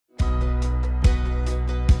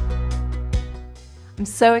I'm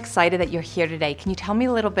so excited that you're here today. Can you tell me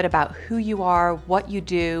a little bit about who you are, what you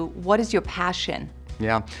do, what is your passion?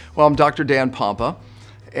 Yeah, well, I'm Dr. Dan Pompa,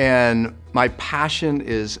 and my passion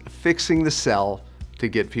is fixing the cell to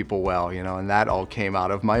get people well, and that all came out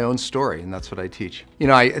of my own story, and that's what I teach.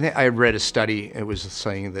 I read a study, it was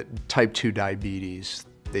saying that type 2 diabetes,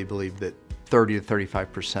 they believe that 30 to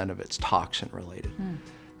 35% of it's toxin related.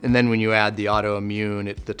 And then when you add the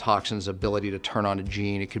autoimmune, the toxin's ability to turn on a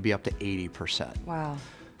gene, it could be up to 80%. Wow.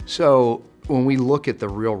 So when we look at the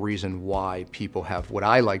real reason why people have what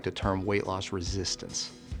I like to term weight loss resistance,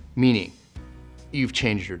 meaning you've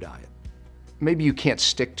changed your diet. Maybe you can't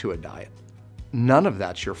stick to a diet. None of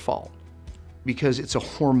that's your fault because it's a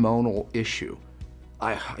hormonal issue.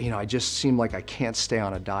 I just seem like I can't stay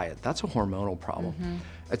on a diet. That's a hormonal problem.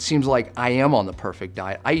 It seems like I am on the perfect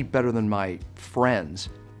diet. I eat better than my friends,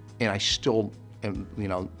 and I still am,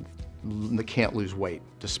 can't lose weight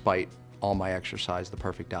despite all my exercise, the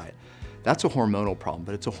perfect diet. That's a hormonal problem,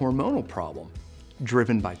 but it's a hormonal problem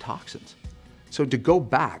driven by toxins. So to go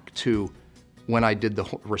back to when I did the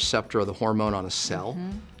receptor of the hormone on a cell,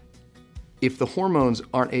 if the hormones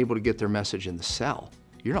aren't able to get their message in the cell,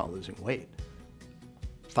 you're not losing weight.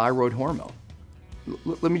 Thyroid hormone.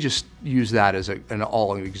 Let me just use that as an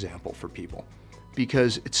all example for people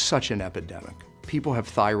because it's such an epidemic. People have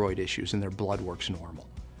thyroid issues and their blood work's normal.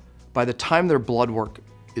 By the time their blood work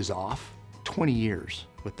is off, 20 years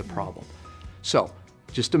with the problem. So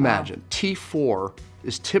just imagine, T4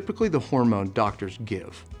 is typically the hormone doctors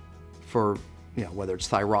give for, whether it's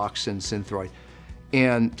thyroxine, synthroid,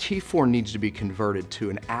 and T4 needs to be converted to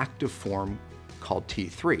an active form called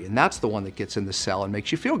T3, and that's the one that gets in the cell and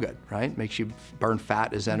makes you feel good, right? Makes you burn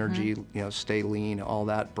fat as energy, stay lean, all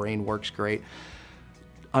that, brain works great.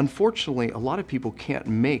 Unfortunately, a lot of people can't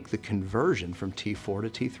make the conversion from T4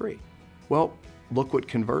 to T3. Well, look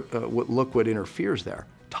what interferes there.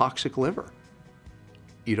 Toxic liver.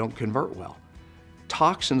 You don't convert well.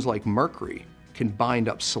 Toxins like mercury can bind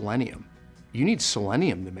up selenium. You need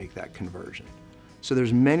selenium to make that conversion. So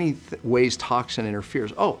there's many ways toxin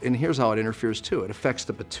interferes. Oh, and here's how it interferes too. It affects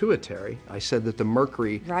the pituitary. I said that the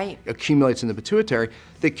mercury accumulates in the pituitary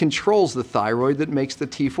that controls the thyroid that makes the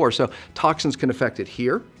T4. So toxins can affect it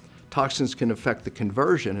here. Toxins can affect the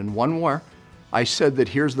conversion. And one more, I said that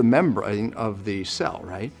here's the membrane of the cell,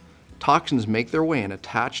 right? Toxins make their way in,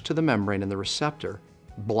 attach to the membrane and the receptor,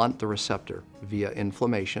 blunt the receptor via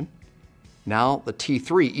inflammation. Now the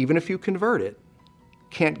T3, even if you convert it,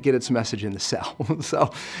 can't get its message in the cell.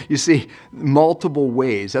 So you see, multiple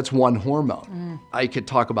ways. That's one hormone. I could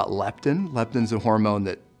talk about leptin. Leptin's a hormone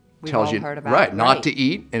that tells you not to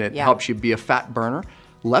eat, and it helps you be a fat burner.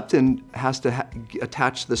 Leptin has to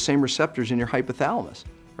attach to the same receptors in your hypothalamus,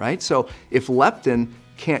 right? So if leptin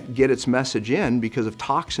can't get its message in because of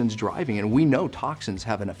toxins driving, and we know toxins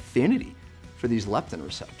have an affinity for these leptin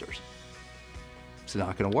receptors, it's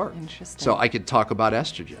not going to work. Interesting. So I could talk about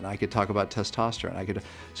estrogen. I could talk about testosterone.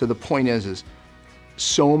 So the point is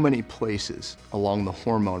so many places along the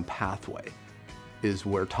hormone pathway is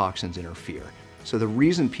where toxins interfere. So the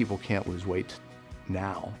reason people can't lose weight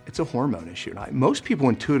now, it's a hormone issue. Now, most people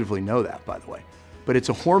intuitively know that, by the way, but it's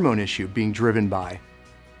a hormone issue being driven by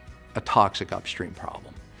a toxic upstream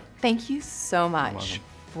problem. Thank you so much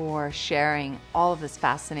for sharing all of this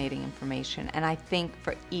fascinating information. And I think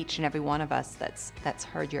for each and every one of us that's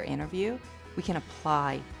heard your interview, we can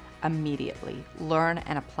apply immediately, learn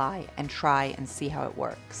and apply and try and see how it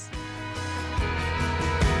works.